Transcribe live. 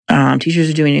Teachers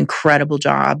are doing an incredible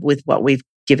job with what we've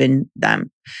given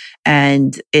them.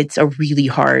 And it's a really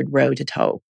hard road to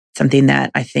toe. Something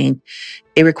that I think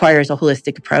it requires a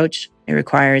holistic approach. It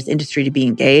requires industry to be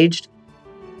engaged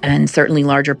and certainly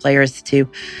larger players to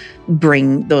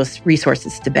bring those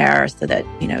resources to bear so that,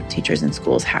 teachers and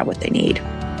schools have what they need.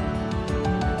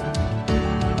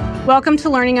 Welcome to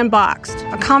Learning Unboxed,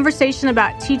 a conversation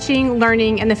about teaching,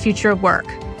 learning, and the future of work.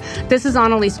 This is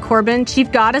Annalise Corbin,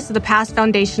 Chief Goddess of the Past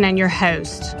Foundation and your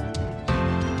host.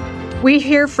 We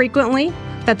hear frequently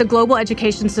that the global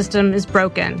education system is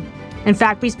broken. In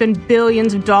fact, we spend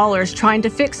billions of dollars trying to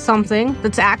fix something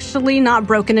that's actually not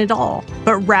broken at all,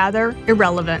 but rather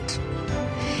irrelevant.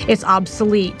 It's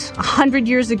obsolete. 100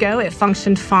 years ago, it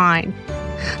functioned fine.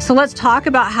 So let's talk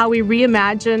about how we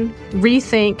reimagine,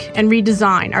 rethink, and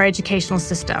redesign our educational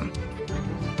system.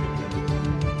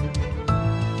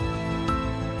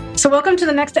 So welcome to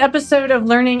the next episode of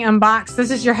Learning Unboxed. This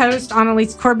is your host,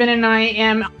 Annalise Corbin, and I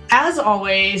am, as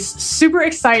always, super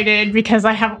excited because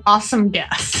I have awesome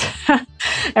guests.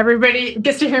 Everybody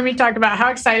gets to hear me talk about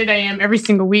how excited I am every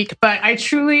single week, but I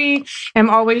truly am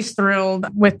always thrilled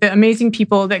with the amazing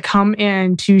people that come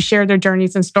in to share their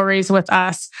journeys and stories with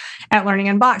us at Learning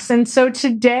Unboxed. And so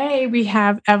today we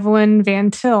have Evelyn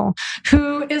Van Til,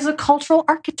 who is a cultural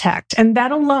architect, and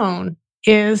that alone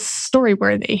is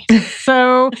story-worthy.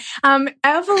 So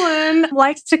Evelyn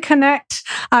likes to connect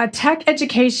tech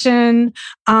education.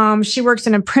 She works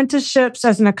in apprenticeships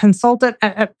as a consultant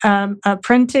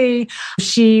apprentice.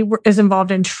 She is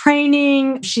involved in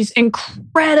training. She's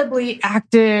incredibly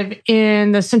active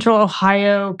in the Central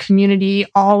Ohio community,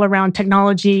 all around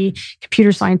technology,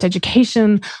 computer science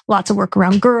education, lots of work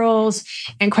around girls.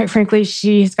 And quite frankly,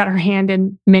 she's got her hand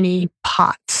in many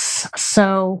pots.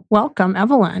 So welcome,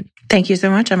 Evelyn. Thank you so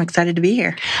much. I'm excited to be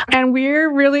here. And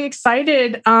we're really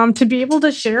excited to be able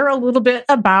to share a little bit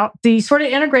about the sort of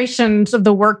integrations of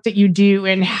the work that you do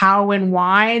and how and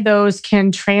why those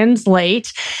can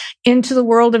translate into the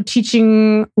world of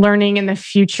teaching, learning, and the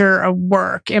future of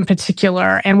work in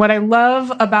particular. And what I love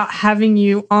about having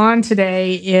you on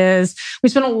today is we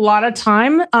spent a lot of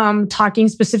time talking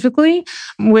specifically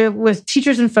with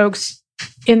teachers and folks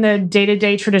in the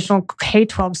day-to-day traditional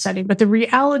K-12 setting. But the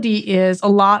reality is a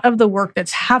lot of the work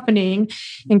that's happening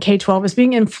in K-12 is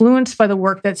being influenced by the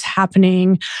work that's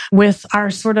happening with our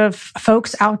sort of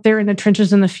folks out there in the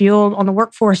trenches in the field on the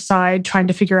workforce side, trying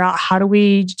to figure out how do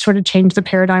we sort of change the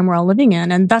paradigm we're all living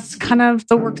in. And that's kind of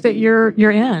the work that you're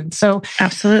in. So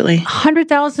absolutely.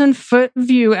 100,000 foot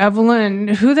view, Evelyn,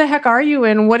 who the heck are you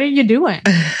and what are you doing?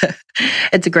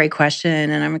 It's a great question.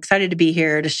 And I'm excited to be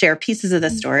here to share pieces of the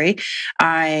story.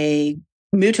 I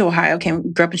moved to Ohio,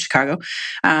 grew up in Chicago,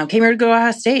 came here to go to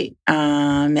Ohio State.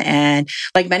 And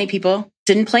like many people,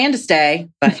 didn't plan to stay,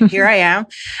 but here I am.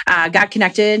 Got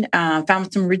connected,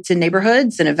 found some roots in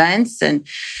neighborhoods and events and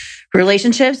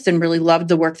relationships, and really loved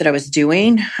the work that I was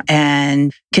doing,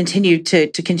 and continued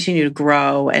to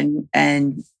grow.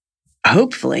 And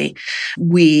hopefully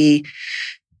we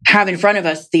have in front of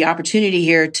us the opportunity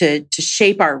here to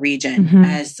shape our region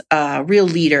as a real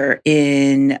leader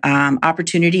in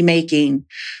opportunity making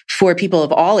for people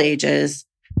of all ages.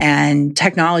 And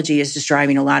technology is just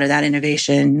driving a lot of that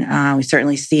innovation. We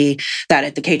certainly see that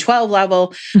at the K-12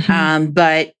 level.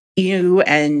 But you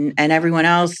and everyone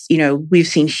else, we've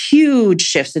seen huge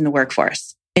shifts in the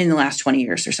workforce in the last 20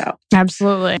 years or so.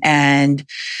 Absolutely. And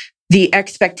the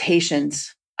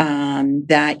expectations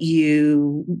that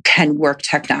you can work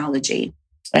technology,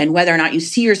 and whether or not you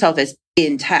see yourself as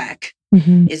in tech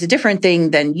is a different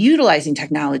thing than utilizing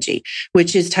technology,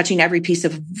 which is touching every piece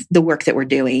of the work that we're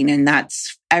doing. And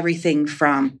that's everything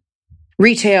from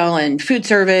retail and food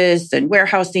service and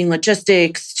warehousing,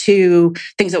 logistics, to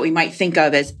things that we might think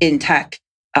of as in tech,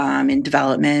 in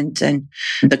development and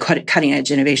the cutting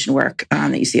edge innovation work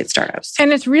that you see at startups.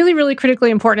 And it's really, really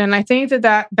critically important. And I think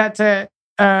that's a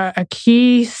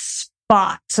key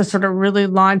spot to sort of really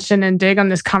launch in and dig on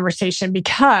this conversation,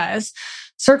 because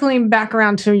circling back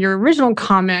around to your original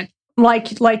comment,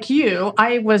 like you,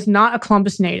 I was not a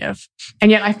Columbus native,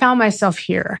 and yet I found myself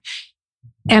here.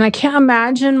 And I can't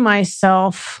imagine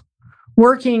myself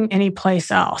working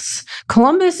anyplace else.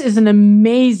 Columbus is an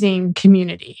amazing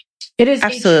community. It is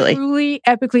absolutely a truly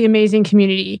epically amazing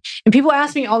community. And people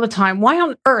ask me all the time, why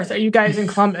on earth are you guys in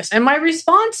Columbus? And my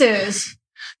response is,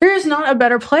 there is not a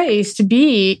better place to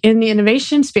be in the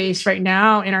innovation space right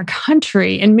now in our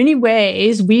country. In many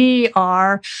ways, we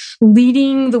are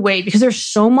leading the way because there's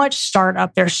so much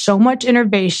startup, there's so much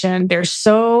innovation, there's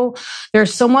so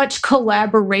much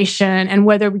collaboration. And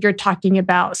whether you're talking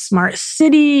about smart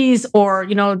cities or,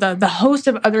 the host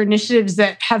of other initiatives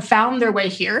that have found their way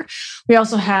here. We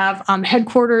also have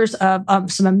headquarters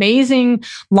of some amazing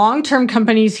long-term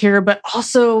companies here, but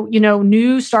also,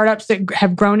 new startups that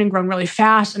have grown really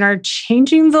fast and are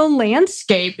changing the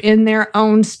landscape in their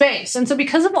own space. And so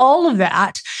because of all of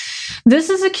that, this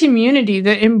is a community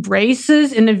that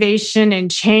embraces innovation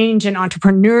and change and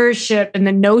entrepreneurship and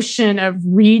the notion of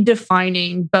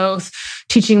redefining both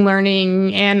teaching,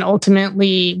 learning, and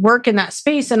ultimately work in that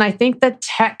space. And I think that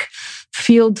tech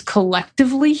fields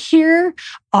collectively here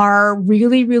are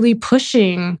really, really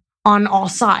pushing on all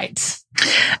sides.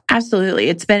 Absolutely.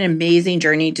 It's been an amazing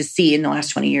journey to see in the last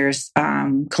 20 years,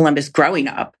 Columbus growing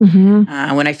up. When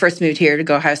I first moved here to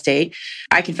go Ohio State,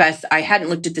 I confess I hadn't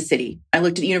looked at the city. I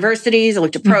looked at universities, I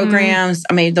looked at programs.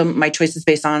 I made my choices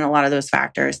based on a lot of those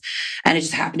factors. And it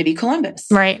just happened to be Columbus.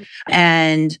 Right.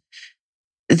 And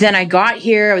then I got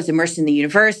here, I was immersed in the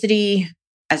university.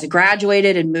 As I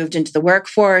graduated and moved into the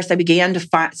workforce, I began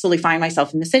to slowly find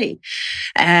myself in the city.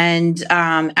 And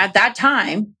at that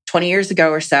time, 20 years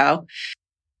ago or so,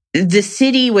 the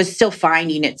city was still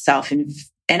finding itself.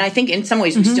 And I think in some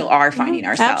ways we still are finding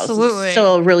ourselves. Absolutely. It's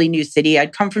still a really new city.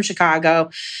 I'd come from Chicago.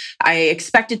 I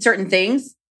expected certain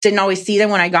things. Didn't always see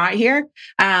them when I got here.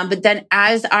 But then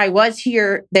as I was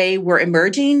here, they were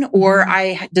emerging or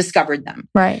I discovered them.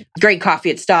 Right. Great coffee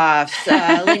at Stuff's,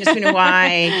 Lena Spoon and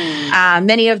Wine,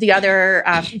 many of the other,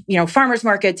 farmers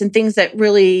markets and things that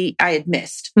really I had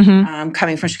missed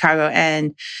coming from Chicago.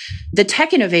 And the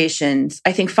tech innovations,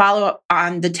 I think, follow up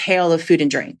on the tail of food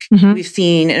and drink. We've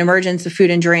seen an emergence of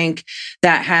food and drink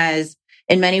that has,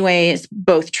 in many ways,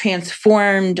 both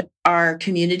transformed our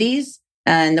communities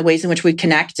and the ways in which we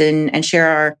connect and share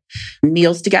our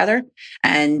meals together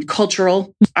and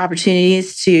cultural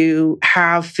opportunities to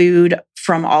have food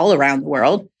from all around the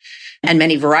world and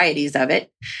many varieties of it.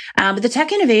 But the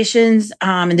tech innovations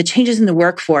and the changes in the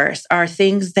workforce are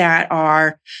things that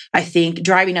are, I think,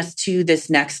 driving us to this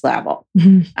next level.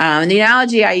 And the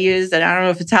analogy I use, and I don't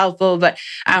know if it's helpful, but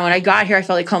when I got here, I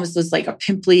felt like Columbus was like a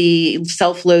pimply,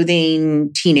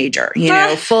 self-loathing teenager,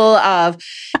 full of,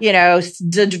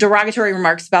 derogatory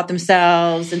remarks about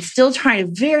themselves and still trying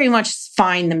to very much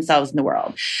find themselves in the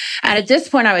world. And at this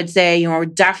point, I would say, we're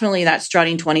definitely that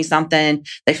strutting 20-something.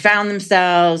 They found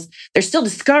themselves. They're still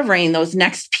discovering those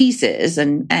next pieces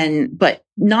but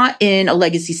not in a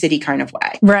legacy city kind of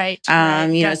way. Right.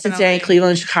 Cincinnati,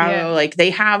 Cleveland, Chicago, like they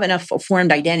have enough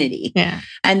formed identity. Yeah.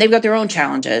 And they've got their own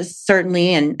challenges,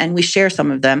 certainly, and we share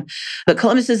some of them. But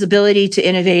Columbus's ability to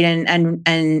innovate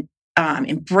and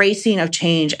embracing of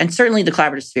change, and certainly the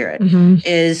collaborative spirit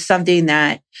is something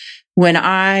that when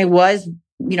I was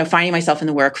finding myself in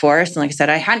the workforce. And like I said,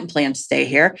 I hadn't planned to stay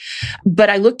here, but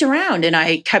I looked around and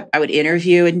I would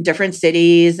interview in different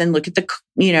cities and look at the,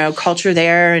 culture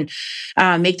there and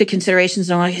make the considerations.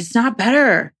 And I'm like, it's not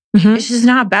better. It's just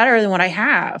not better than what I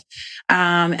have.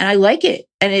 And I like it.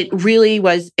 And it really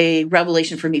was a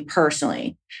revelation for me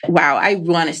personally. Wow, I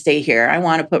want to stay here. I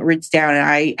want to put roots down and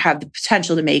I have the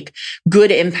potential to make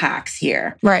good impacts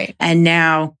here. Right. And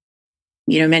now,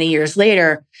 many years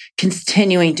later,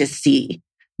 continuing to see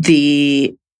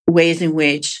the ways in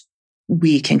which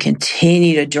we can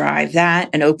continue to drive that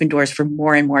and open doors for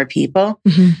more and more people.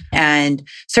 And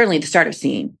certainly the startup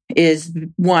scene is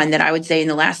one that I would say in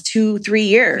the last 2-3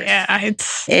 years. Yeah,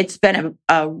 it's been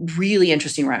a really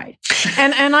interesting ride.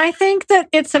 and I think that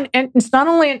it's not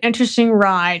only an interesting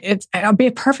ride. I'll be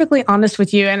perfectly honest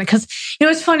with you, and because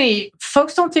it's funny,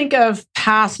 folks don't think of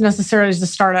PASS necessarily as a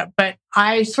startup, but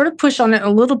I sort of push on it a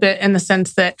little bit in the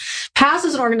sense that PASS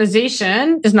as an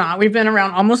organization is not. We've been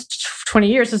around almost 20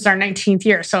 years. This is our 19th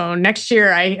year. So next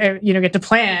year I get to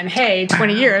plan, hey,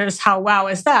 20 years, how wow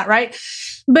is that, right?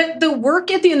 But the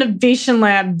work at the Innovation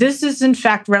Lab, this is in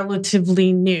fact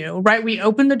relatively new, right? We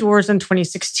opened the doors in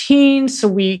 2016.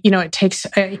 So it takes,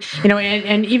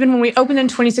 and even when we opened in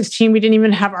 2016, we didn't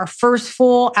even have our first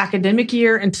full academic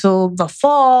year until the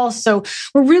fall. So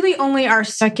we're really only our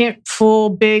second full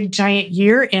big giant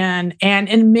year in. And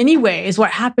in many ways,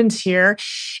 what happens here,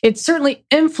 it's certainly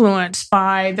influenced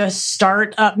by the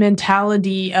startup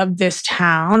mentality of this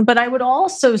town. But I would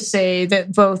also say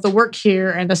that both the work here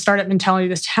and the startup mentality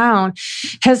of this town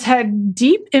has had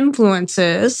deep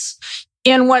influences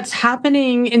and what's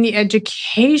happening in the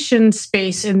education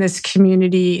space in this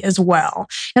community as well.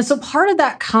 And so part of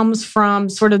that comes from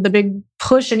sort of the big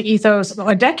push and ethos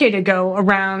a decade ago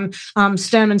around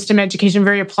STEM and STEM education,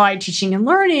 very applied teaching and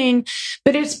learning,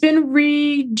 but it's been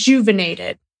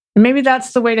rejuvenated. And maybe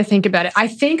that's the way to think about it. I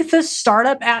think the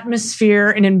startup atmosphere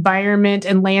and environment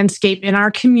and landscape in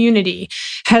our community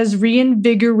has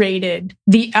reinvigorated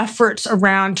the efforts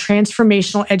around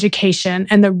transformational education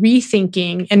and the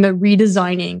rethinking and the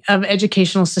redesigning of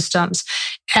educational systems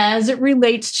as it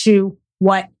relates to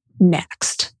what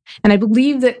next. And I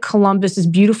believe that Columbus is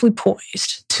beautifully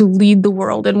poised to lead the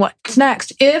world in what's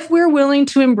next if we're willing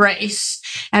to embrace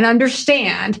and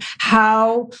understand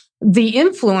how the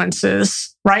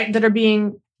influences, right, that are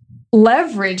being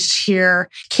leveraged here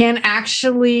can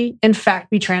actually, in fact,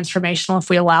 be transformational if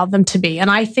we allow them to be. And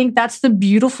I think that's the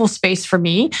beautiful space for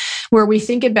me, where we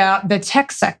think about the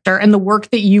tech sector and the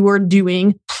work that you are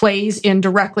doing plays in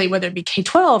directly, whether it be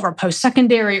K-12 or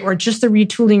post-secondary or just the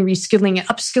retooling, reskilling, and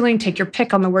upskilling. Take your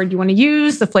pick on the word you want to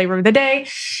use, the flavor of the day,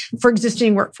 for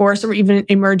existing workforce or even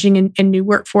emerging in new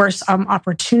workforce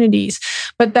opportunities.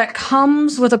 But that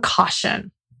comes with a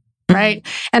caution. Right.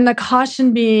 And the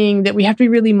caution being that we have to be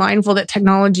really mindful that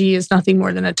technology is nothing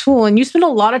more than a tool. And you spend a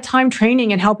lot of time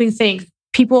training and helping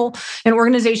people and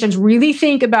organizations really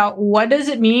think about what does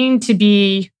it mean to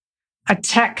be a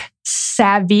tech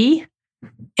savvy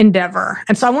endeavor.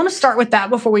 And so I want to start with that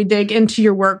before we dig into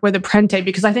your work with Apprente,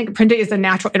 because I think Apprente is a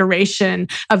natural iteration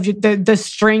of the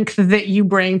strength that you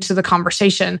bring to the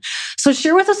conversation. So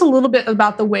share with us a little bit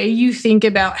about the way you think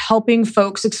about helping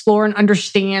folks explore and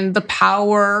understand the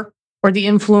power or the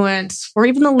influence or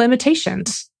even the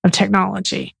limitations of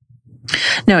technology.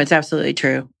 No, it's absolutely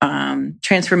true.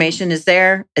 Transformation is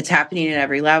there. It's happening at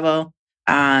every level.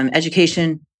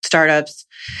 Education, startups,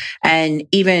 and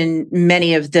even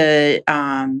many of the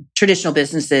traditional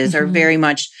businesses are very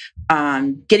much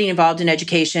getting involved in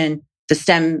education, the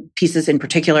STEM pieces in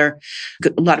particular.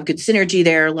 A lot of good synergy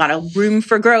there, a lot of room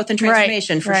for growth and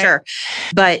transformation for sure.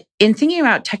 But in thinking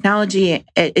about technology,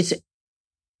 it's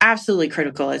absolutely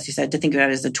critical, as you said, to think about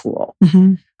it as a tool.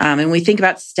 And we think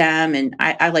about STEM, and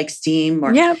I like STEAM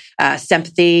or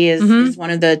STEMpathy is one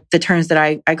of the terms that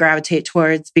I gravitate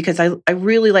towards, because I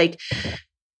really like,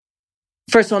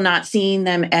 first of all, not seeing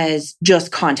them as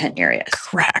just content areas.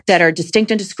 Correct. That are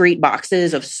distinct and discrete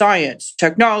boxes of science,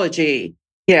 technology.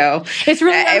 It's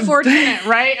really unfortunate,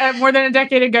 right? More than a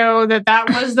decade ago, that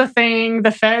was the thing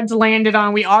the feds landed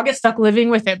on. We all get stuck living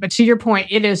with it. But to your point,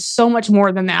 it is so much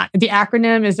more than that. The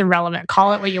acronym is irrelevant.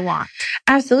 Call it what you want.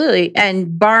 Absolutely.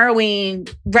 And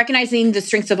recognizing the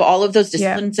strengths of all of those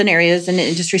disciplines and areas and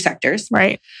industry sectors.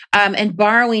 Right. And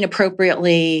borrowing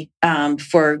appropriately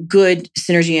for good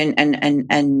synergy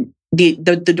and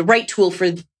the right tool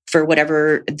for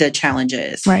whatever the challenge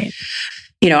is. Right.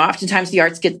 Oftentimes the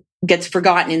arts gets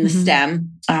forgotten in the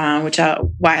STEM,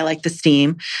 why I like the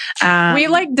STEAM. We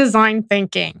like design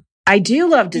thinking. I do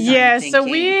love design thinking. So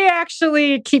we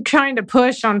actually keep trying to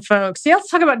push on folks. Let's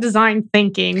talk about design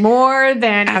thinking more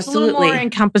than it's a little more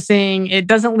encompassing. It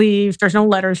doesn't leave. There's no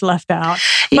letters left out.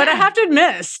 But I have to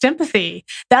admit, STEMpathy,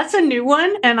 that's a new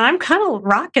one, and I'm kind of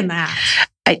rocking that.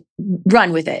 I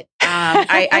run with it.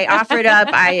 I offer it up.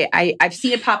 I've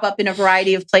seen it pop up in a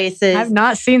variety of places. I've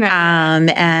not seen that.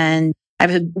 And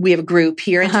we have a group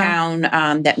here in town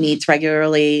that meets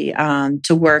regularly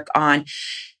to work on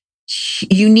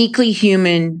uniquely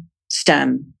human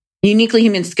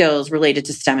skills related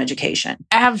to STEM education.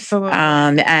 Absolutely.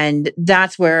 And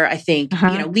that's where I think,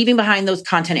 leaving behind those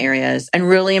content areas and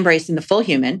really embracing the full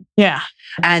human. Yeah.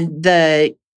 And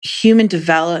the human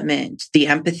development, the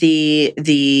empathy,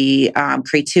 the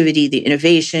creativity, the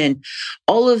innovation,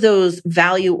 all of those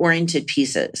value-oriented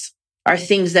pieces are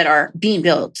things that are being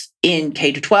built in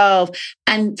K-12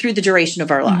 and through the duration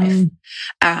of our life.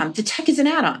 The tech is an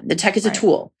add-on. The tech is a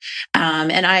tool.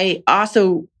 And I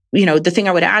also, the thing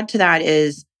I would add to that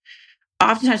is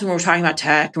oftentimes when we're talking about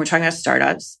tech and we're talking about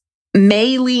startups,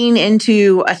 may lean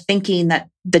into a thinking that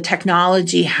the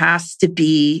technology has to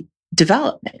be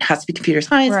development. It has to be computer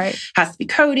science, has to be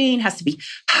coding, has to be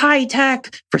high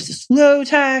tech versus low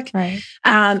tech. Right.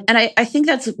 And I think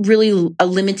that's really a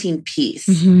limiting piece.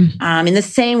 In the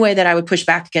same way that I would push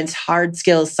back against hard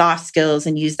skills, soft skills,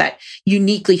 and use that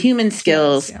uniquely human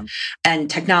skills and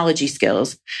technology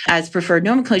skills as preferred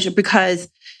nomenclature, because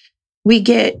we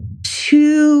get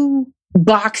too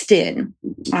boxed in.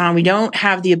 We don't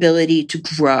have the ability to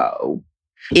grow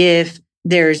if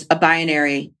there's a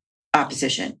binary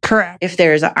opposition. Correct. If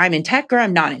there's I'm in tech or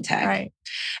I'm not in tech. Right.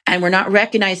 And we're not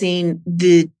recognizing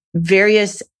the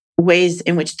various ways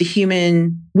in which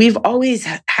we've always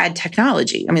had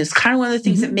technology. I mean, it's kind of one of the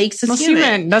things that makes us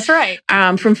human. That's right.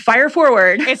 From fire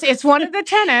forward. It's one of the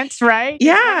tenets, right?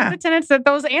 Yeah. It's one of the tenets that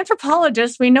those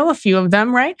anthropologists, we know a few of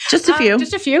them, right? Just a few.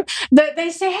 That they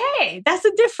say, hey, that's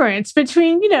the difference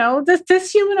between,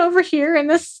 this human over here and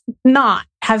this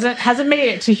hasn't made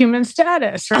it to human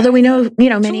status. Right? Although we know,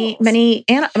 many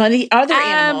other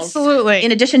animals. Absolutely.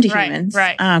 In addition to humans.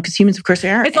 Right. Because humans, of course,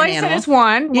 are it's like an animal. It's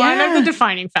one of the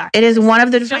defining factors. It is one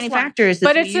of the defining factors.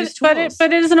 But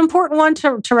it is an important one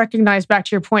to recognize, back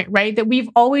to your point, right? That we've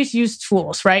always used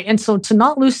tools, right? And so to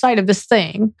not lose sight of this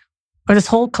thing, or this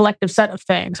whole collective set of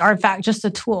things, are in fact just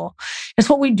a tool. It's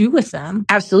what we do with them.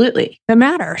 Absolutely. That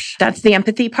matters. That's the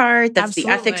empathy part. That's the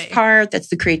ethics part. That's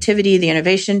the creativity, the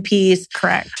innovation piece.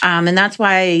 Correct. And that's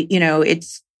why,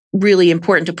 it's really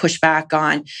important to push back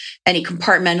on any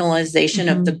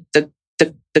compartmentalization of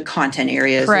the content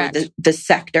areas or the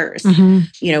sectors.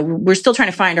 We're still trying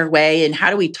to find our way in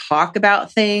how do we talk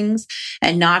about things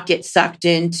and not get sucked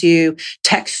into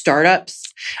tech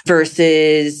startups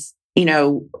versus,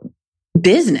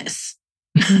 business,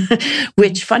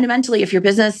 which fundamentally, if you're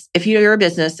a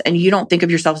business and you don't think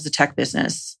of yourself as a tech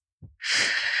business,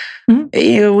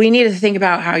 we need to think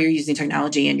about how you're using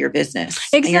technology in your business.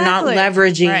 Exactly. And you're not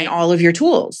leveraging all of your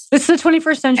tools. It's the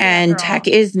 21st century. And tech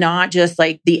is not just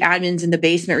like the admins in the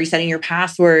basement resetting your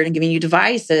password and giving you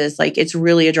devices. Like, it's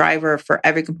really a driver for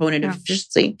every component of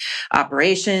efficiency,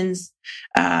 operations.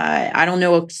 I don't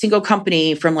know a single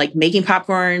company from like making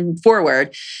popcorn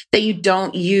forward that you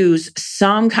don't use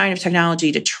some kind of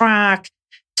technology to track,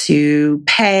 to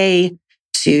pay,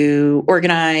 to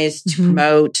organize, to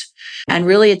promote. And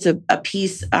really, it's a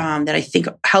piece that I think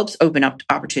helps open up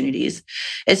opportunities,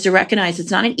 is to recognize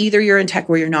it's not an either you're in tech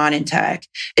or you're not in tech.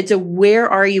 It's a where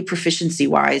are you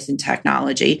proficiency-wise in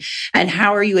technology, and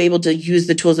how are you able to use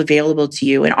the tools available to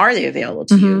you, and are they available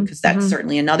to you? Because that's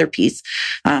certainly another piece,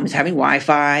 is having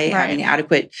Wi-Fi, having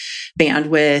adequate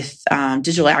bandwidth,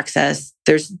 digital access.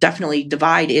 There's definitely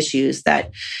divide issues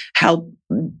that help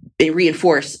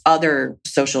reinforce other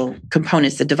social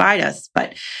components that divide us.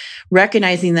 But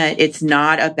recognizing that it's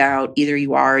not about either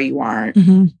you are or you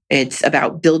aren't. It's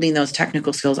about building those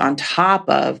technical skills on top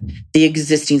of the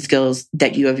existing skills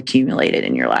that you have accumulated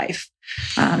in your life.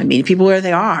 And meeting people where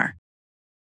they are.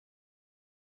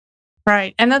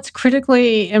 Right. And that's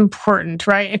critically important,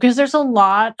 right? Because there's a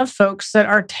lot of folks that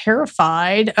are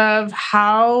terrified of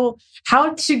how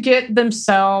to get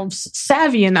themselves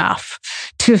savvy enough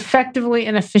to effectively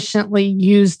and efficiently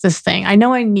use this thing. I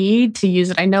know I need to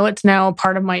use it. I know it's now a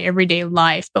part of my everyday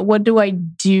life, but what do I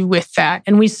do with that?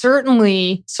 And we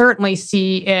certainly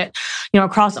see it,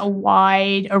 across a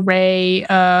wide array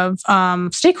of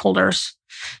stakeholders.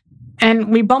 And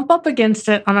we bump up against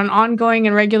it on an ongoing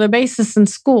and regular basis in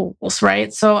schools,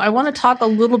 right? So I want to talk a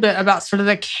little bit about sort of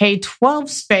the K-12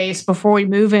 space before we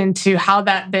move into how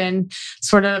that then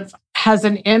sort of has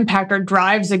an impact or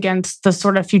drives against the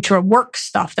sort of future of work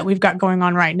stuff that we've got going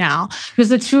on right now. Because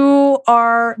the two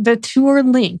are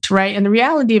linked, right? And the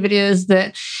reality of it is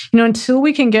that, until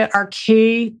we can get our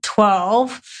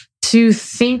K-12 to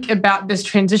think about this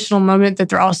transitional moment that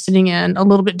they're all sitting in a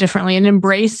little bit differently and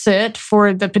embrace it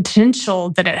for the potential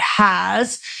that it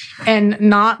has, and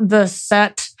not the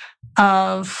set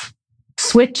of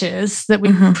switches that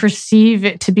we perceive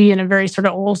it to be in a very sort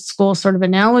of old school sort of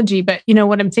analogy. But,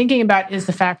 what I'm thinking about is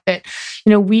the fact that,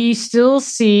 we still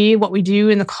see what we do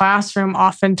in the classroom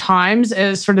oftentimes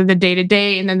as sort of the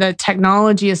day-to-day, and then the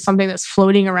technology is something that's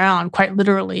floating around quite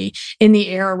literally in the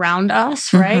air around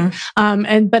us, right?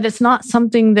 But it's not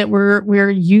something that we're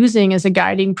using as a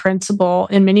guiding principle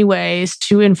in many ways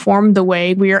to inform the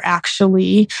way we are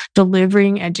actually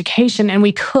delivering education. And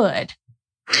we could.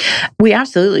 We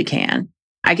absolutely can.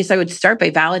 I guess I would start by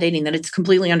validating that it's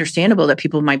completely understandable that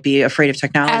people might be afraid of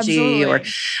technology or,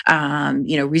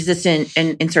 resistant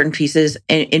in certain pieces,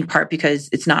 in part because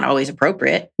it's not always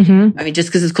appropriate. I mean, just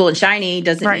because it's cool and shiny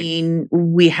doesn't mean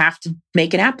we have to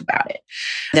make an app about it.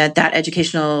 That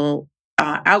educational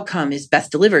outcome is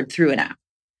best delivered through an app,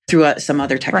 through some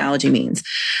other technology means.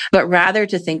 But rather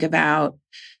to think about,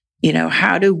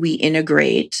 how do we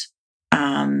integrate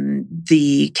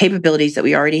the capabilities that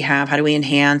we already have? How do we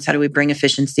enhance? How do we bring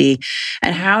efficiency?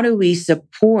 And how do we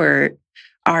support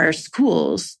our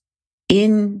schools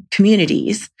in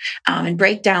communities and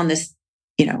break down this,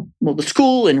 the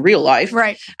school in real life,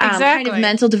 right? Exactly. Kind of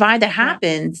mental divide that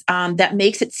happens that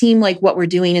makes it seem like what we're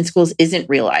doing in schools isn't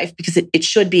real life, because it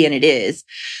should be, and it is.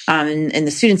 And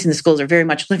the students in the schools are very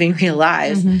much living real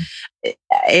lives.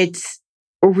 It's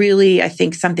really, I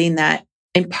think, something that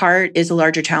in part is a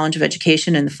larger challenge of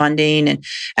education and the funding and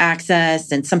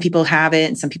access. And some people have it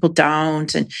and some people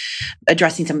don't, and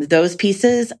addressing some of those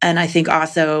pieces. And I think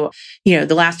also,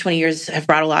 the last 20 years have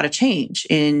brought a lot of change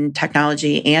in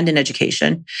technology and in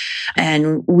education.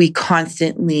 And we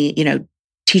constantly,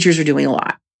 teachers are doing a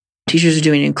lot. Teachers are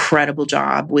doing an incredible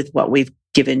job with what we've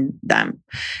given them.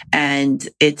 And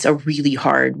it's a really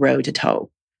hard road to toe.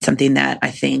 Something that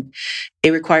I think it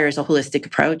requires a holistic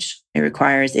approach. It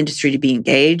requires industry to be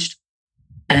engaged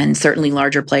and certainly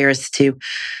larger players to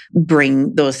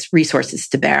bring those resources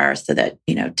to bear so that,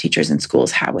 teachers and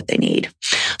schools have what they need.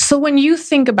 So when you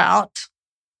think about,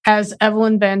 as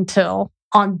Evelyn Van Til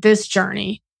on this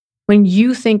journey, when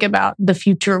you think about the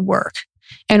future of work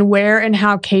and where and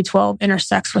how K-12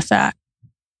 intersects with that,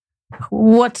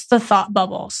 what's the thought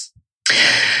bubbles?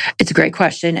 It's a great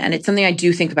question. And it's something I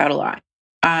do think about a lot.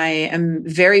 I am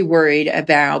very worried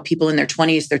about people in their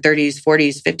 20s, their 30s,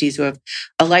 40s, 50s who have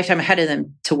a lifetime ahead of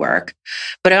them to work.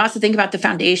 But I also think about the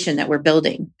foundation that we're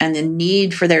building and the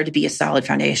need for there to be a solid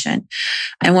foundation.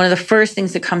 And one of the first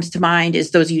things that comes to mind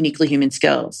is those uniquely human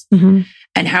skills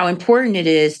and how important it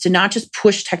is to not just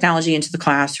push technology into the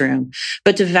classroom,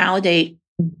 but to validate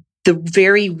the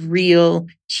very real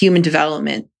human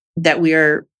development that we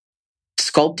are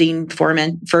sculpting,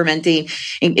 fermenting,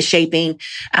 shaping,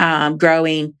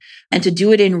 growing, and to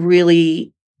do it in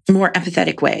really more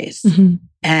empathetic ways.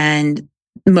 And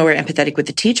more empathetic with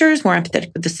the teachers, more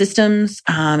empathetic with the systems.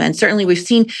 And certainly we've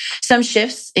seen some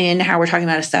shifts in how we're talking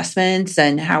about assessments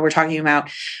and how we're talking about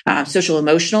social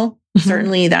emotional.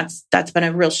 Certainly that's been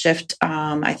a real shift,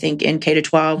 I think, in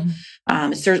K-12.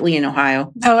 Certainly in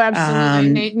Ohio. Oh,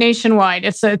 absolutely. Nationwide.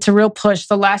 It's a real push.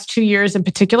 The last 2 years in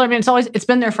particular. I mean, it's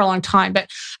been there for a long time, but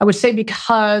I would say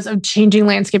because of changing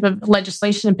landscape of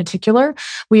legislation in particular,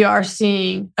 we are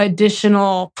seeing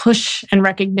additional push and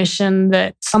recognition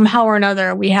that somehow or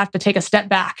another we have to take a step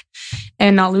back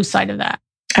and not lose sight of that.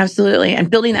 Absolutely. And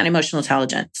building that emotional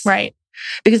intelligence. Right.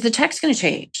 Because the tech's going to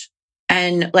change.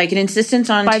 And like an insistence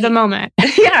on... By the moment.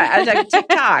 Yeah, like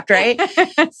TikTok, right?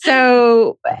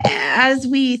 So as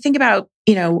we think about,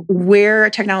 where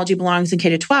technology belongs in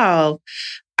K-12,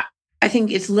 I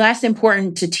think it's less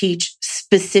important to teach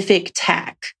specific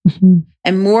tech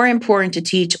and more important to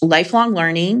teach lifelong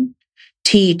learning,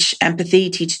 teach empathy,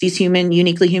 teach these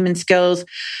uniquely human skills,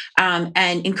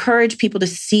 and encourage people to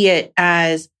see it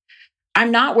as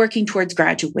I'm not working towards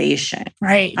graduation,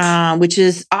 right? Which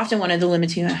is often one of the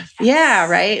limiting. Yeah,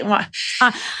 right.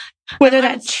 Whether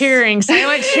that's cheering,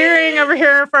 silent cheering over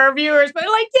here for our viewers, but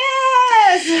like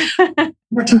yes,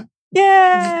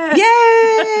 yes,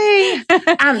 yay!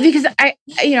 Because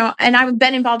and I've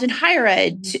been involved in higher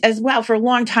ed as well for a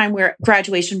long time, where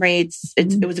graduation rates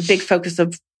it was a big focus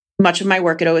of much of my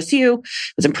work at OSU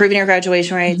was improving our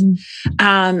graduation rates.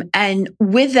 And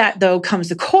with that, though, comes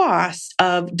the cost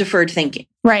of deferred thinking.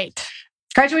 Right.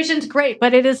 Graduation's great,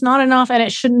 but it is not enough, and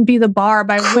it shouldn't be the bar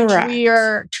by which we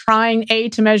are trying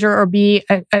to measure or B,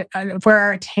 where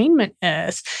our attainment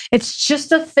is. It's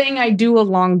just a thing I do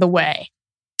along the way.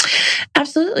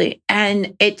 Absolutely.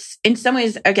 And it's in some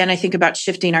ways, again, I think about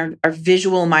shifting our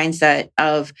visual mindset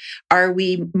of, are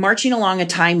we marching along a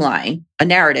timeline, a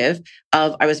narrative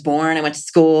of I was born, I went to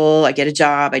school, I get a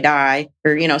job, I die,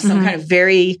 or, some kind of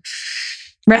very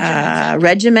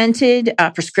regimented,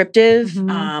 prescriptive,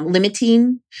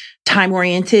 limiting,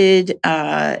 time-oriented,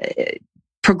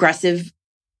 progressive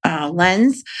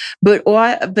lens, but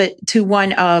to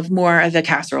one of more of a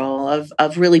casserole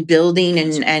of really building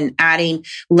and adding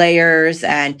layers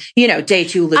and day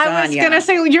two lasagna. I was gonna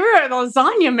say you're a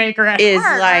lasagna maker at is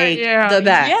heart, like the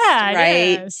best, yeah, right?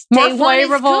 It is. More Day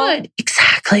flavorful. One is good.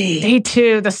 Exactly. Day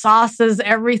two, the sauces,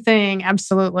 everything,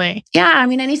 absolutely. Yeah, I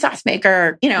mean, any sauce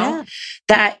maker,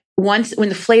 that when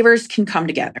the flavors can come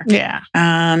together. Yeah.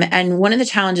 And one of the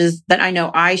challenges that I know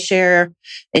I share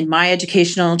in my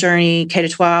educational journey,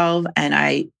 K-12, and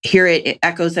I hear it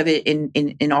echoes of it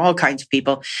in all kinds of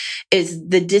people, is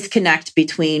the disconnect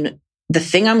between the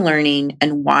thing I'm learning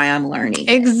and why I'm learning.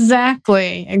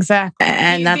 Exactly. And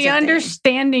that's the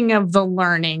understanding of the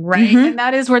learning, right? And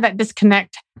that is where that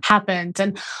disconnect happens.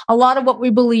 And a lot of what we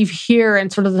believe here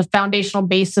and sort of the foundational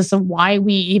basis of why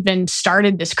we even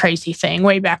started this crazy thing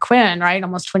way back when, right?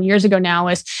 Almost 20 years ago now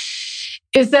is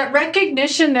that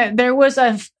recognition that there was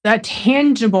a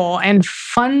tangible and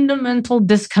fundamental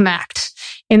disconnect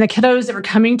in the kiddos that were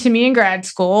coming to me in grad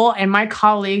school and my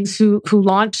colleagues who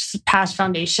launched Past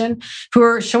Foundation, who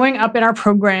are showing up in our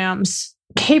programs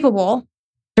capable.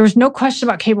 There was no question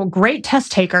about capable, great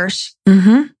test takers,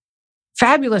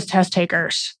 fabulous test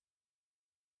takers.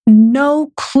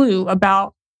 No clue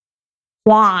about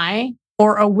why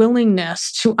or a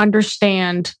willingness to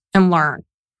understand and learn.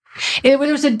 It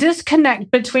was a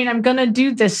disconnect between I'm going to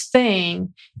do this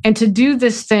thing, and to do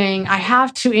this thing, I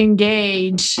have to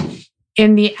engage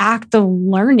in the act of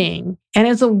learning, and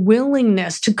as a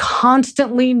willingness to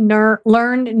constantly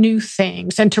learn new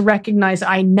things and to recognize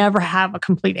I never have a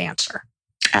complete answer.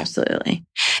 Absolutely.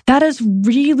 That is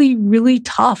really, really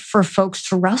tough for folks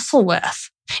to wrestle with.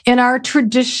 In our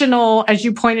traditional, as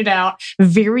you pointed out,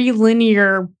 very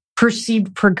linear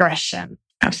perceived progression.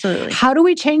 Absolutely. How do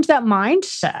we change that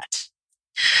mindset?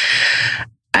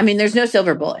 I mean, there's no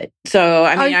silver bullet. So,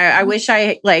 I mean, I wish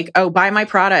I buy my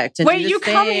product. And wait, you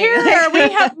come here.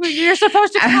 You're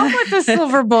supposed to come with the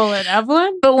silver bullet,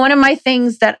 Evelyn. But one of my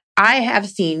things that I have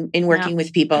seen in working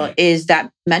with people is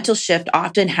that mental shift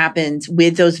often happens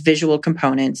with those visual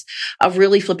components of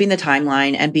really flipping the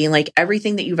timeline and being like,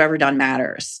 everything that you've ever done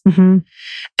matters. Mm-hmm.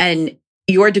 And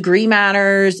your degree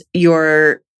matters,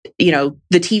 the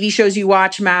TV shows you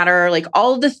watch matter, like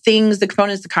all of the things, the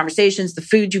components, the conversations, the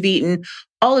food you've eaten,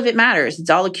 all of it matters. It's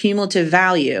all a cumulative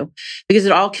value because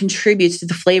it all contributes to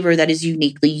the flavor that is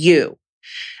uniquely you.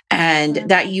 And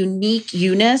that unique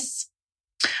you-ness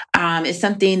is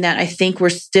something that I think we're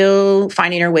still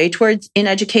finding our way towards in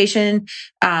education.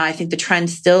 I think the trend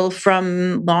still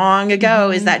from long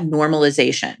ago is that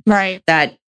normalization, right?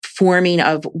 That forming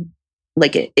of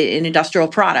like an industrial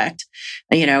product.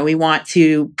 We want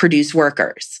to produce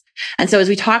workers. And so as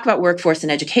we talk about workforce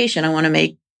and education, I want to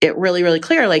make it really, really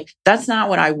clear, like, that's not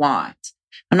what I want.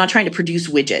 I'm not trying to produce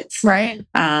widgets, right?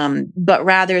 But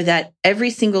rather that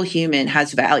every single human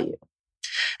has value,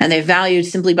 and they're valued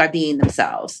simply by being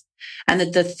themselves. And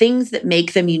that the things that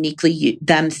make them uniquely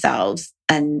themselves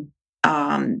and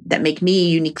that make me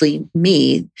uniquely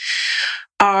me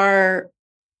are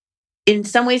in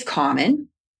some ways common,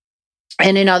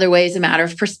 and in other ways, a matter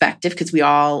of perspective, because we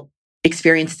all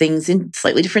experience things in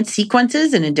slightly different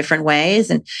sequences and in different ways,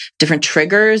 and different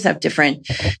triggers, have different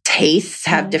tastes,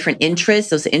 have different interests.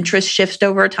 Those interests shift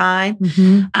over time.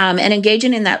 Mm-hmm. And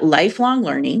engaging in that lifelong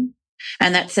learning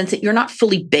and that sense that you're not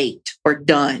fully baked or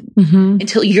done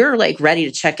until you're like ready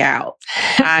to check out.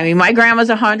 I mean, my grandma's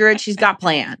 100. She's got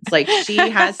plans. Like, she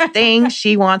has things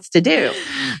she wants to do.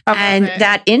 And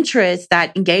that interest,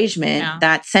 that engagement,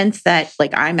 that sense that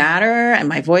like I matter and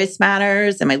my voice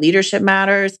matters and my leadership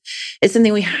matters is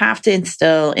something we have to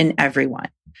instill in everyone.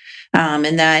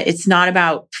 And that it's not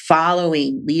about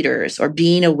following leaders or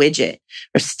being a widget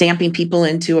or stamping people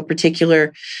into a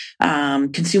particular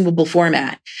consumable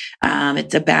format.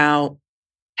 It's about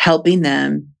helping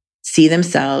them see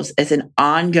themselves as an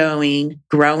ongoing,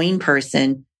 growing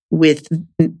person with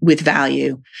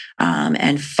value,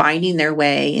 and finding their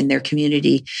way in their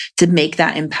community to make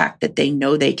that impact that they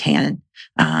know they can.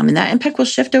 And that impact will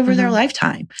shift over their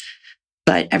lifetime.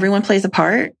 But everyone plays a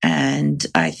part. And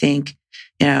I think,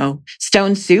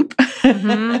 stone soup.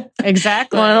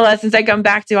 Exactly. One of the lessons I come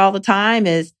back to all the time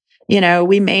is,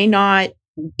 we may not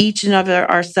each and of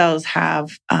ourselves have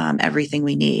everything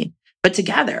we need, but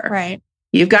together, right?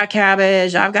 You've got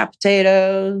cabbage, I've got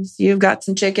potatoes, you've got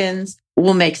some chickens.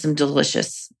 We'll make some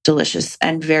delicious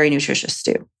and very nutritious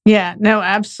stew. Yeah, no,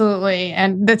 absolutely.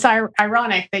 And it's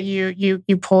ironic that you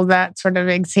pulled that sort of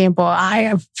example.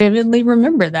 I vividly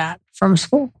remember that from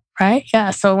school, right?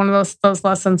 Yeah. So one of those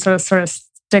lessons sort of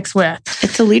sticks with.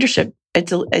 It's a leadership.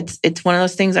 It's one of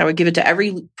those things I would give it to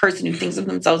every person who thinks of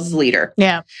themselves as a leader.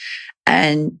 Yeah.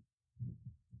 And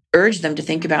urge them to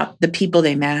think about the people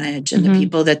they manage and the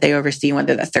people that they oversee,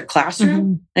 whether that's their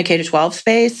classroom in a K-12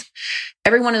 space.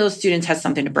 Every one of those students has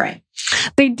something to bring.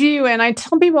 They do. And I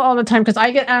tell people all the time, because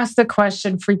I get asked the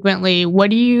question frequently,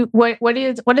 what is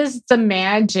the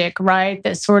magic, right,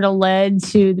 that sort of led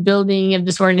to the building of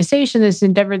this organization, this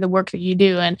endeavor, the work that you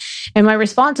do? And my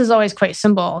response is always quite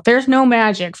simple. There's no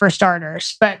magic, for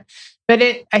starters, but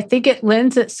I think it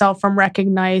lends itself from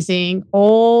recognizing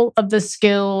all of the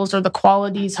skills or the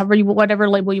qualities, whatever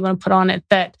label you want to put on it,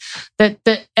 that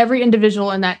every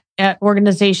individual in that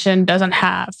organization doesn't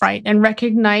have, right? And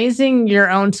recognizing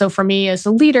your own. So for me as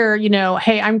a leader,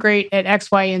 hey, I'm great at X,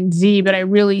 Y, and Z, but I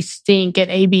really stink at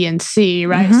A, B, and C,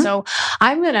 right? Mm-hmm. So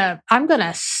I'm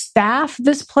gonna staff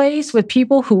this place with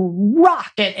people who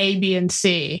rock at A, B, and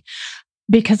C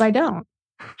because I don't.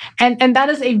 And that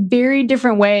is a very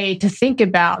different way to think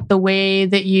about the way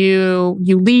that you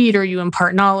lead or you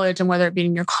impart knowledge, and whether it be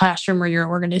in your classroom or your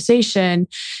organization.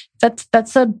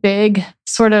 That's a big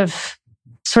sort of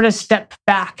sort of step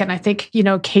back. And I think,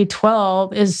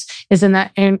 K-12 is in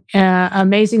that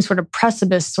amazing sort of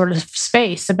precipice sort of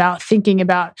space about thinking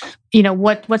about,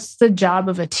 what's the job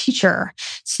of a teacher?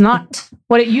 It's not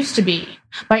what it used to be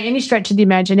by any stretch of the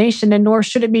imagination, and nor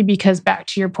should it be, because back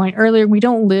to your point earlier, we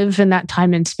don't live in that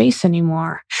time and space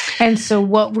anymore. And so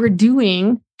what we're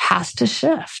doing has to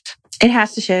shift. It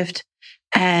has to shift.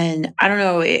 And I don't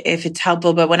know if it's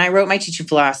helpful, but when I wrote my teaching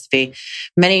philosophy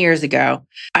many years ago,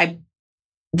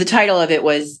 the title of it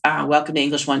was Welcome to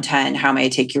English 110, How May I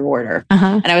Take Your Order?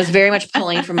 And I was very much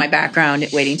pulling from my background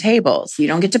at waiting tables. You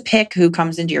don't get to pick who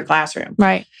comes into your classroom.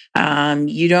 Right.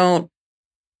 You don't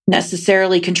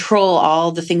necessarily control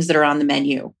all the things that are on the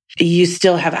menu. You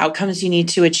still have outcomes you need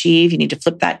to achieve. You need to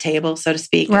flip that table, so to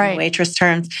speak, in waitress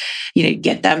terms,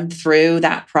 get them through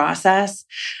that process.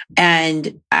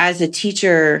 And as a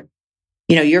teacher,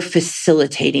 you're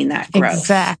facilitating that growth.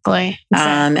 Exactly.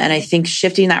 And I think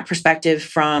shifting that perspective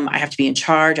from I have to be in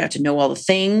charge, I have to know all the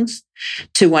things,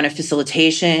 to one of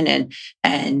facilitation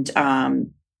and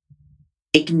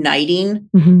igniting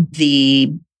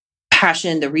the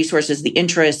passion, the resources, the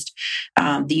interest,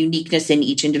 the uniqueness in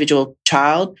each individual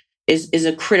child is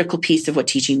a critical piece of what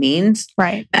teaching means.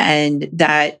 Right. And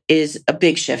that is a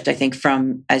big shift, I think,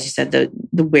 from, as you said, the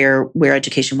where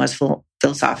education was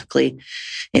philosophically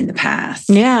in the past.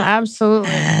 Yeah,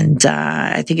 absolutely. And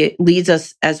I think it leads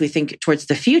us, as we think towards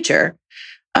the future,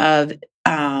 of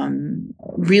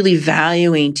really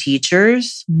valuing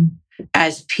teachers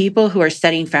as people who are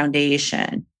setting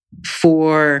foundation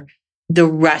for the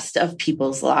rest of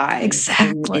people's lives.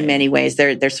 Exactly. In many ways,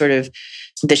 they're sort of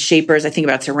the shapers. I think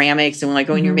about ceramics, and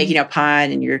when you're making a pot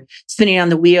and you're spinning on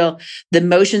the wheel, the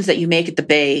motions that you make at the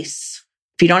base,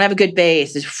 if you don't have a good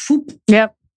base, is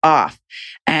off.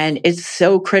 And it's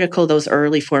so critical, those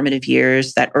early formative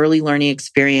years, that early learning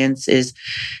experience is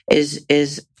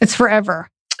it's forever.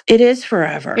 It is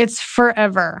forever. It's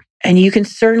forever. And you can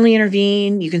certainly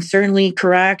intervene, you can certainly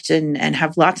correct and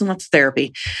have lots and lots of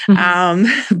therapy.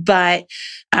 But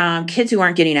kids who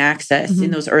aren't getting access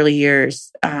in those early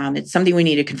years, it's something we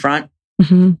need to confront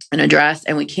and address.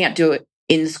 And we can't do it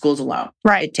in the schools alone.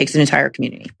 Right. It takes an entire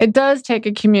community. It does take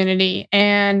a community.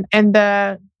 And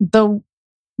the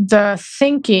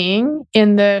thinking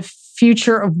in the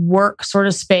future of work sort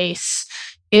of space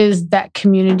is that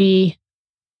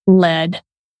community-led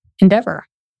endeavor.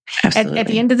 At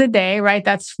the end of the day, right,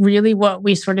 that's really what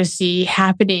we sort of see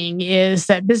happening, is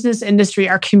that business industry,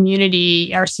 our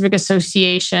community, our civic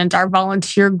associations, our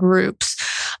volunteer groups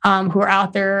who are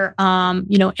out there,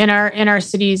 in our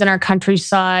cities and our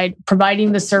countryside,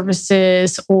 providing the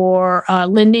services or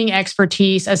lending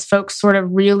expertise as folks sort of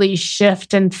really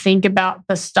shift and think about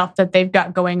the stuff that they've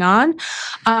got going on,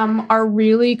 are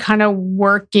really kind of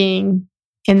working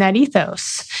in that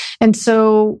ethos. And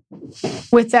so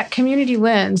with that community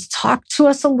lens, talk to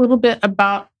us a little bit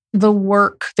about the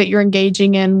work that you're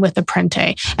engaging in with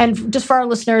Apprente. And just for our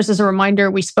listeners, as a reminder,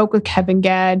 we spoke with Kevin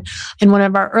Gadd in one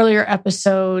of our earlier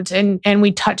episodes, and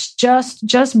we touched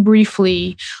just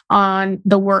briefly on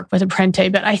the work with Apprente.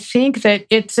 But I think that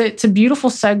it's a beautiful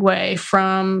segue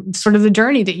from sort of the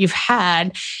journey that you've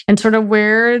had and sort of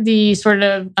where the sort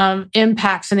of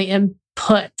impacts and the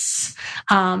inputs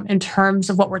in terms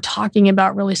of what we're talking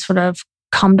about really sort of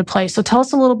come to play. So tell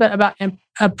us a little bit about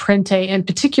Apprente, in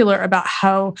particular about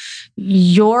how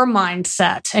your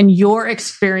mindset and your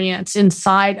experience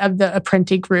inside of the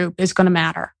Apprente group is going to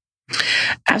matter.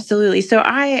 Absolutely. So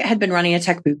I had been running a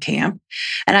tech boot camp,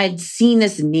 and I'd seen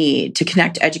this need to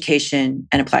connect education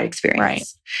and applied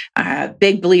experience. Right.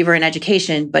 Big believer in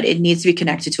education, but it needs to be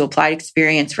connected to applied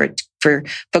experience for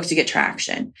folks to get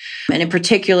traction. And in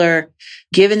particular,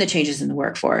 given the changes in the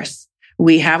workforce,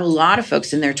 we have a lot of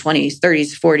folks in their 20s,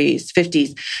 30s, 40s,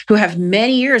 50s who have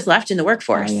many years left in the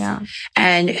workforce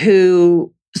and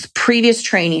whose previous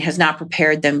training has not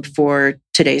prepared them for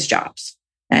today's jobs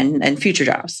and future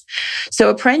jobs.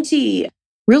 So Apprente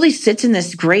really sits in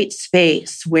this great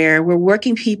space where we're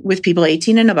working with people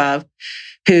 18 and above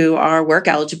who are work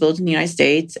eligible in the United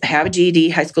States, have a GED,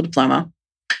 high school diploma,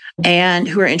 and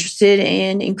who are interested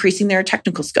in increasing their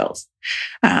technical skills.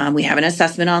 We have an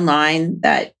assessment online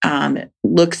that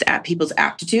looks at people's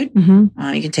aptitude. You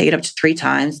can take it up to 3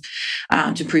 times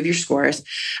to improve your scores.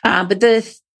 But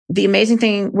the amazing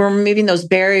thing, we're removing those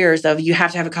barriers of you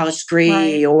have to have a college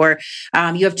degree, or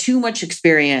you have too much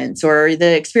experience, or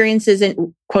the experience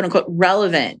isn't quote unquote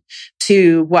relevant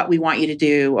to what we want you to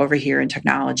do over here in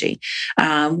technology.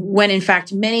 When in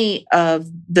fact, many of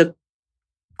the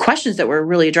questions that we're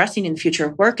really addressing in the future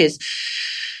of work is,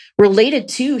 related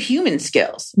to human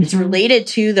skills. It's Mm-hmm. related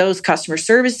to those customer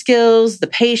service skills, the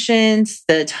patience,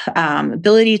 the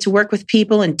ability to work with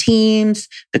people and teams,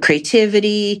 the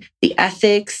creativity, the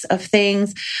ethics of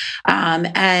things.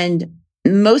 And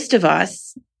most of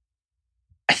us,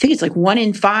 I think it's like 1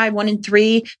 in 5, 1 in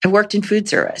 3 have worked in food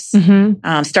service.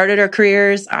 Mm-hmm. Started our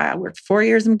careers. I worked 4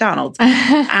 years at McDonald's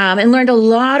and learned a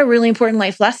lot of really important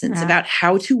life lessons about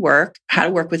how to work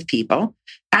with people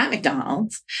at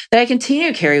McDonald's that I continue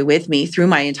to carry with me through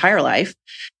my entire life.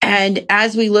 And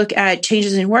as we look at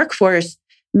changes in workforce,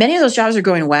 many of those jobs are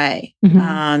going away.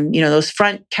 Mm-hmm. Those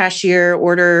front cashier,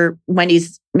 order,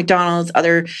 Wendy's, McDonald's,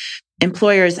 other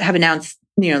employers have announced,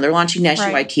 they're launching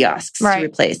nationwide kiosks to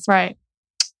replace. Right.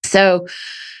 So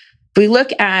if we look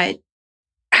at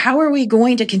how are we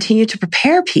going to continue to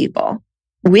prepare people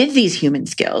with these human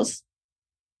skills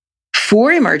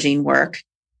for emerging work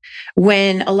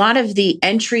when a lot of the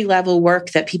entry-level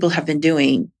work that people have been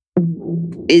doing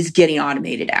is getting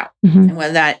automated out. Mm-hmm. And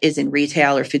whether that is in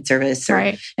retail or food service or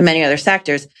in many other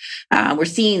sectors, we're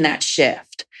seeing that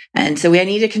shift. And so we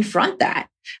need to confront that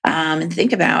and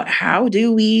think about how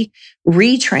do we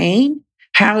retrain.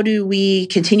 How do we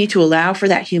continue to allow for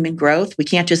that human growth? We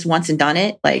can't just once and done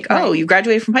it. Like, oh, you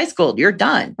graduated from high school, you're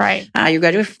done. Right. You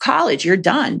graduated from college, you're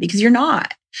done, because you're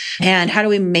not. And how do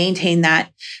we maintain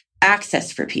that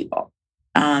access for people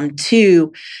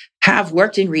to have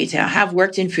worked in retail, have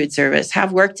worked in food service,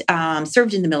 have worked,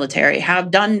 served in the military,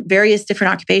 have done various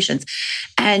different occupations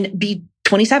and be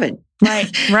 27.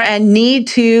 Right. And need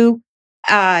to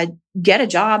get a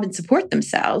job and support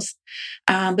themselves,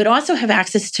 but also have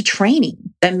access to training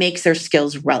that makes their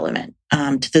skills relevant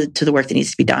to the work that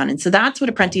needs to be done. And so that's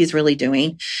what Apprenti is really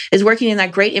doing, is working in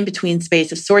that great in-between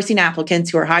space of sourcing applicants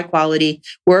who are high quality,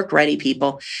 work-ready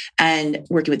people, and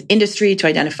working with industry to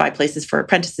identify places for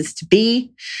apprentices to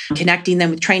be, connecting them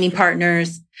with training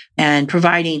partners, and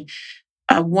providing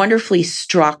a wonderfully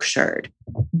structured,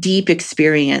 deep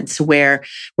experience where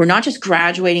we're not just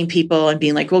graduating people and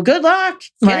being like, well, good luck,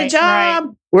 get a job.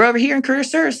 Right. We're over here in career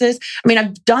services. I mean,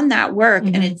 I've done that work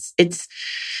and it's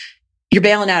you're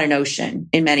bailing out an ocean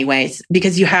in many ways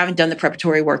because you haven't done the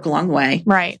preparatory work along the way.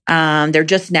 Right. They're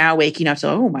just now waking up.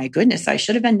 So, oh my goodness, I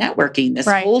should have been networking this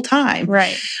whole time.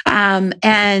 Right.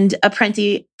 And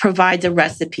Apprenti provides a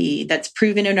recipe that's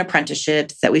proven in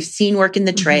apprenticeships that we've seen work in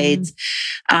the trades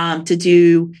to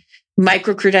do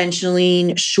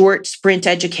micro-credentialing, short sprint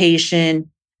education,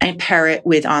 and pair it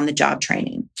with on-the-job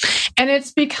training. And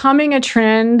it's becoming a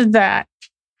trend that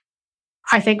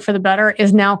I think for the better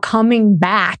is now coming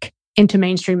back into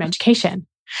mainstream education,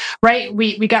 right?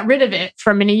 We got rid of it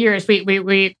for many years. We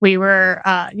were,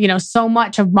 so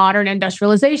much of modern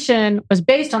industrialization was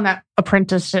based on that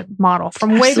apprenticeship model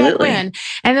from way back when.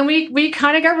 And then we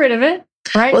kind of got rid of it.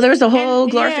 Right. Well, there was a whole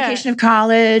glorification of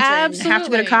college and have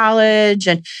to go to college,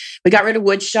 and we got rid of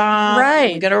woodshop.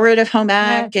 Right. We got rid of home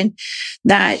ec and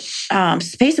that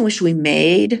space in which we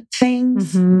made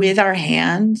things with our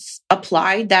hands,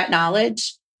 applied that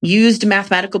knowledge, used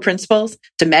mathematical principles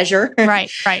to measure.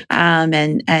 Right.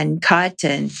 And cut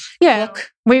and look.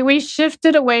 We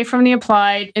shifted away from the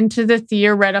applied into the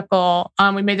theoretical.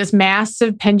 We made this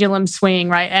massive pendulum swing,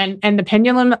 right? And the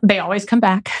pendulum, they always come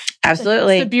back.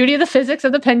 Absolutely. It's the beauty of the physics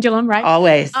of the pendulum, right?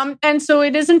 Always. And so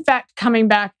it is in fact coming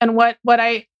back. And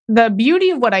the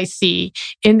beauty of what I see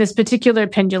in this particular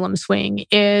pendulum swing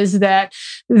is that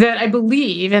I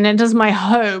believe, and it is my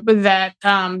hope, that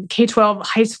K-12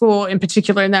 high school in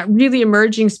particular, in that really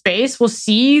emerging space, will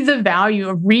see the value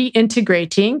of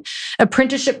reintegrating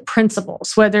apprenticeship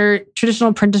principles, whether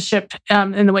traditional apprenticeship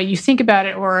in the way you think about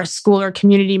it, or a school or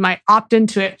community might opt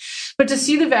into it, but to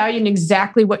see the value in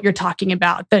exactly what you're talking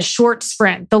about, the short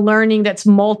sprint, the learning that's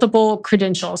multiple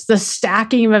credentials, the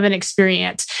stacking of an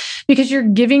experience, because you're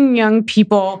giving young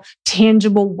people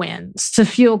tangible wins to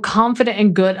feel confident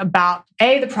and good about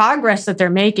the progress that they're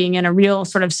making in a real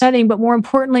sort of setting, but more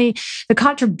importantly, the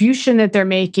contribution that they're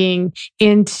making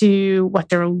into what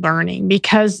they're learning.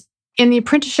 Because in the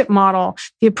apprenticeship model,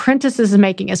 the apprentice is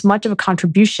making as much of a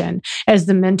contribution as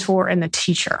the mentor and the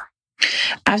teacher.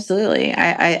 Absolutely.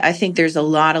 I think there's a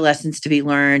lot of lessons to be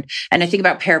learned. And I think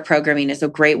about pair programming is a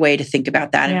great way to think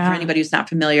about that. And for anybody who's not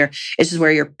familiar, it's just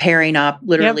where you're pairing up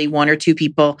literally one or two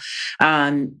people,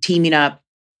 teaming up,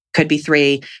 could be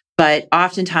 3. But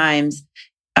oftentimes,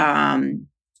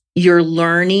 you're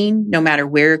learning no matter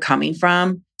where you're coming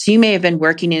from. So you may have been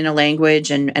working in a language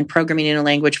and programming in a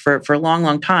language for a long,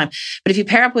 long time. But if you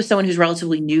pair up with someone who's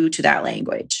relatively new to that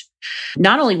language,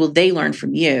 not only will they learn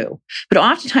from you, but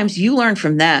oftentimes you learn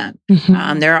from them.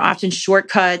 There are often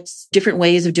shortcuts, different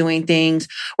ways of doing things,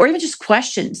 or even just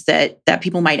questions that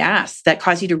people might ask that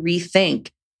cause you to rethink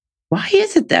why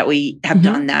is it that we have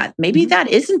done that? Maybe that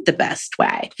isn't the best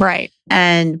way. Right.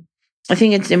 And I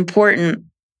think it's important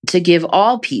to give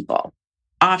all people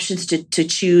options to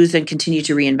choose and continue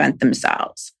to reinvent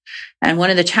themselves. And one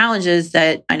of the challenges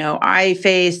that I know I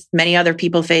face, many other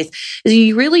people face, is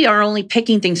you really are only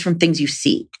picking things from things you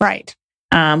see. Right.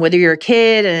 Whether you're a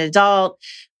kid, an adult,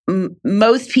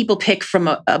 most people pick from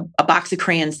a box of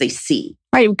crayons they see.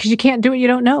 Right. Because you can't do what you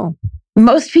don't know.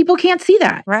 Most people can't see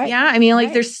that. Right. Yeah. I mean,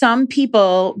 there's some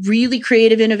people, really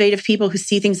creative, innovative people who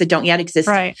see things that don't yet exist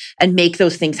and make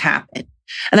those things happen.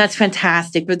 And that's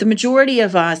fantastic. But the majority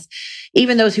of us,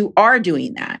 even those who are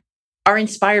doing that, are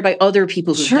inspired by other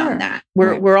people who've done that.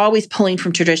 We're always pulling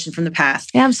from tradition from the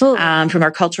past. Yeah, absolutely. From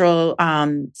our cultural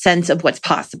sense of what's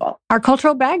possible. Our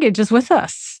cultural baggage is with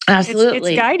us.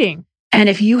 Absolutely. It's guiding. And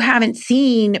if you haven't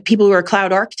seen people who are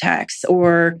cloud architects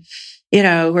or,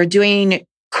 who are doing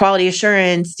quality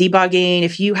assurance, debugging,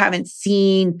 if you haven't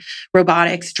seen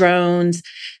robotics, drones,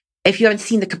 if you haven't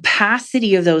seen the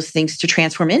capacity of those things to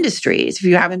transform industries, if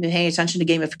you haven't been paying attention to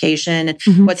gamification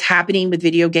and what's happening with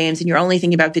video games, and you're only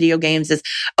thinking about video games as,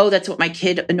 oh, that's what my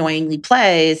kid annoyingly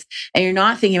plays, and you're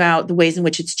not thinking about the ways in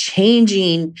which it's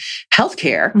changing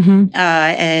healthcare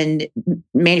and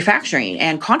manufacturing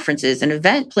and conferences and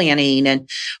event planning, and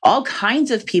all kinds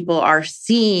of people are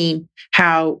seeing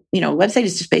how, a website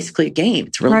is just basically a game.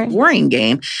 It's a really boring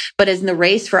game. But as in the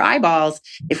race for eyeballs,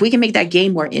 if we can make that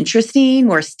game more interesting,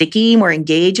 more sticky, more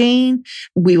engaging,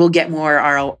 we will get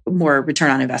more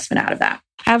return on investment out of that.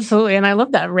 Absolutely. And I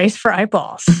love that race for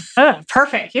eyeballs.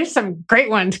 Perfect. Here's some great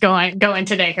ones going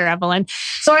today here, Evelyn.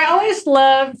 So I always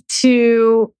love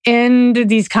to end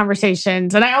these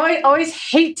conversations, and I always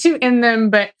hate to end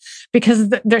them, but because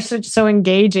they're so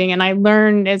engaging, and I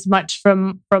learn as much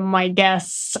from my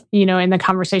guests, in the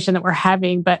conversation that we're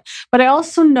having. But I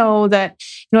also know that,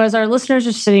 as our listeners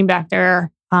are sitting back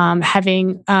there,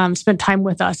 having spent time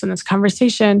with us in this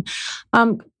conversation,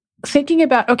 thinking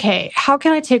about, okay, how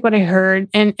can I take what I heard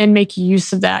and make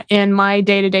use of that in my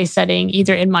day-to-day setting,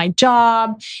 either in my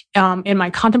job, in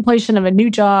my contemplation of a new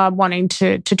job, wanting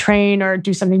to train or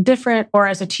do something different, or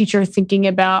as a teacher, thinking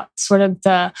about sort of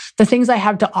the things I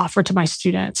have to offer to my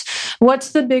students.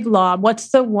 What's the big lob? What's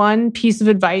the one piece of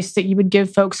advice that you would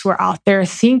give folks who are out there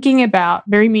thinking about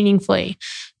very meaningfully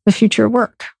the future of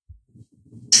work?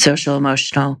 Social,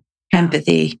 emotional,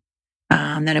 empathy,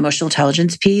 that emotional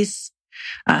intelligence piece.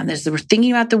 As we're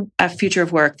thinking about the future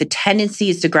of work, the tendency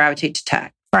is to gravitate to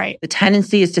tech. Right. The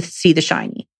tendency is to see the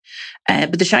shiny.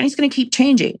 But the shiny is going to keep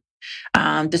changing.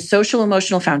 The social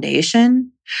emotional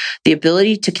foundation, the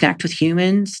ability to connect with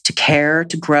humans, to care,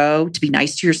 to grow, to be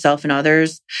nice to yourself and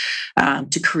others,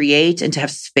 to create and to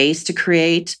have space to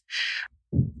create,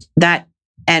 that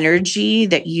energy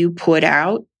that you put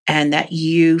out and that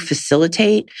you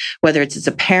facilitate, whether it's as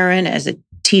a parent, as a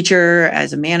teacher,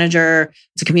 as a manager,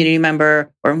 as a community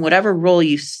member, or in whatever role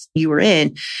you are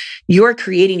in, you're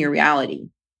creating your reality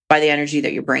by the energy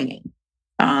that you're bringing.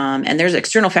 And there's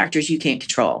external factors you can't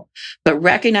control, but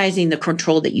recognizing the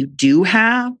control that you do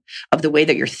have of the way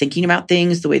that you're thinking about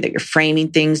things, the way that you're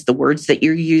framing things, the words that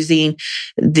you're using,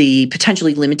 the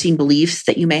potentially limiting beliefs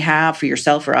that you may have for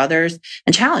yourself or others,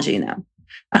 and challenging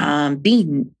them.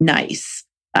 Being nice,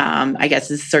 I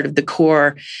guess, is sort of the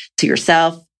core to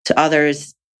yourself, to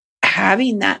others.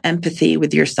 Having that empathy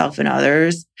with yourself and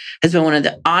others has been one of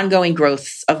the ongoing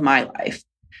growths of my life.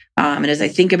 And as I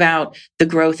think about the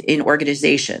growth in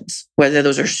organizations, whether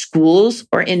those are schools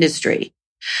or industry,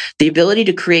 the ability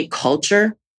to create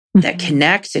culture that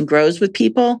connects and grows with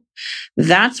people,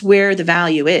 that's where the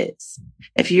value is.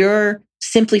 If you're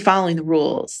simply following the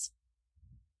rules,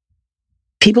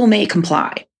 people may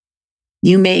comply.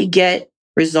 You may get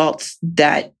results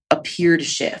that appear to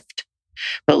shift.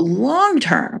 But long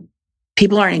term,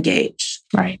 people aren't engaged.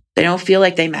 Right. They don't feel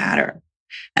like they matter.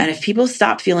 And if people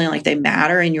stop feeling like they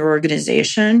matter in your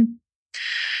organization,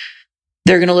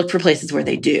 they're going to look for places where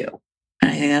they do.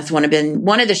 And I think that's one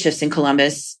of the shifts in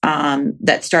Columbus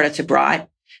that startups have brought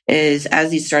is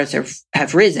as these startups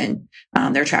have risen,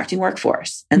 they're attracting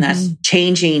workforce. And that's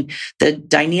changing the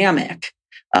dynamic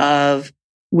of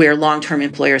where long-term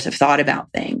employers have thought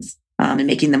about things and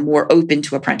making them more open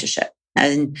to apprenticeship.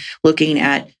 And looking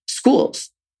at schools.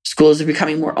 Schools are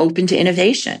becoming more open to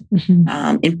innovation,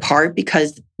 in part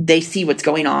because they see what's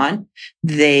going on.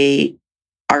 They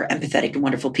are empathetic and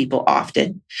wonderful people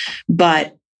often,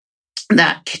 but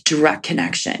that direct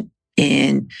connection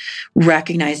in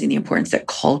recognizing the importance that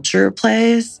culture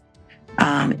plays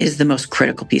is the most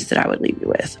critical piece that I would leave you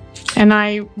with. And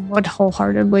I would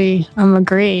wholeheartedly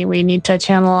agree. We need to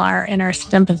channel our inner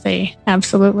sympathy.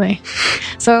 Absolutely.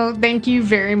 So thank you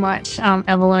very much,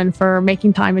 Evelyn, for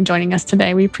making time and joining us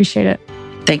today. We appreciate it.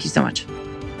 Thank you so much.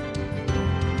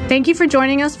 Thank you for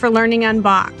joining us for Learning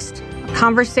Unboxed, a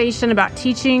conversation about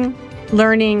teaching,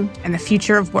 learning, and the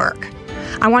future of work.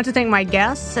 I want to thank my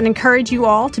guests and encourage you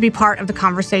all to be part of the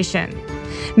conversation.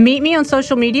 Meet me on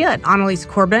social media at Annalise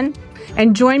Corbin,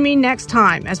 and join me next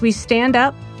time as we stand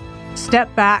up,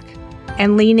 step back,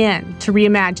 and lean in to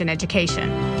reimagine education.